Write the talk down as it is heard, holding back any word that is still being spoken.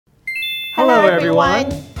Hello everyone!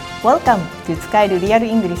 Welcome to 使えるリアル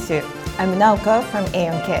English. I'm Naoka from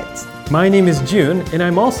Aeon Kids. My name is June and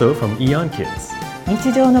I'm also from Aeon Kids.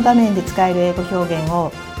 日常の場面で使える英語表現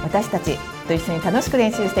を私たちと一緒に楽しく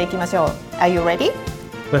練習していきましょう。Are you ready?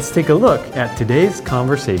 Let's take a look at today's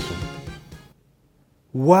conversation.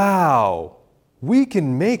 Wow! We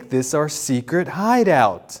can make this our secret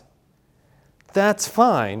hideout. That's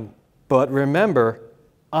fine, but remember,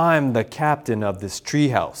 I'm the captain of this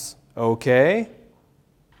treehouse, okay?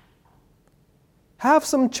 Have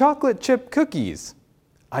some chocolate chip cookies.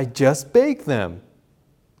 I just baked them.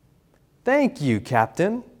 Thank you,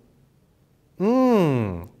 Captain.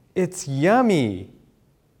 It's yummy.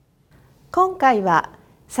 今回は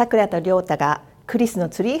さくらとりょうたがクリスの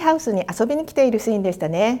ツリーハウスに遊びに来ているシーンでした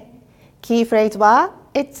ね。キーフレーズは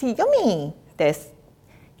It's yummy です。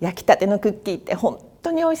焼きたてのクッキーって本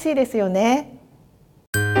当に美味しいですよね。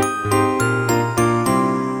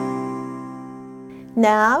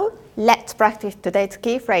Now, let's practice today's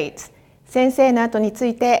key phrase. 先生の後につ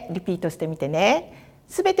いてリピートしてみてね。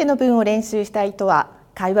すべての文を練習したい人は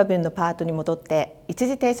会話文のパートに戻って一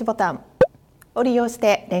時停止ボタンを利用し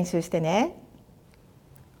て練習してね。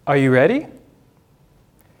Are you ready?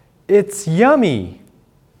 It's yummy.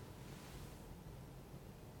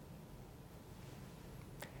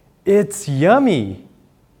 It's yummy.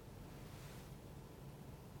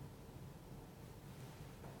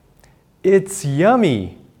 It's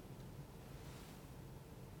yummy.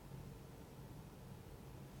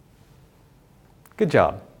 Good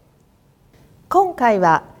job. 今回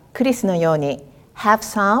はクリスのように have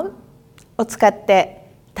some を使っ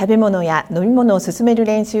て食べ物や飲み物を勧める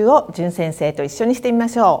練習を淳先生と一緒にしてみま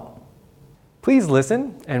しょう。Please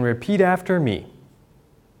listen and repeat after me.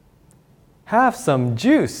 Have some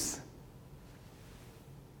juice.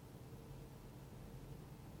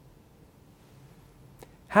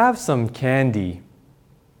 Have some candy.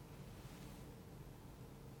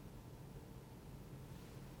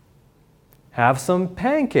 Have some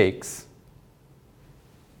pancakes.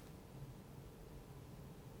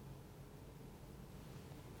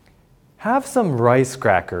 Have some rice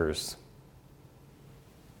crackers.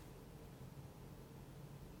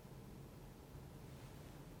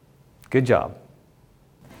 Good job.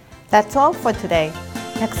 That's all for today.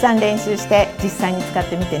 たくさん練習して実際に使っ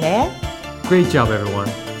てみてね。Great job, everyone.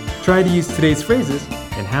 Try to use today's phrases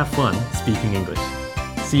and have fun speaking English.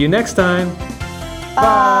 See you next time.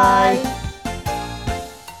 Bye.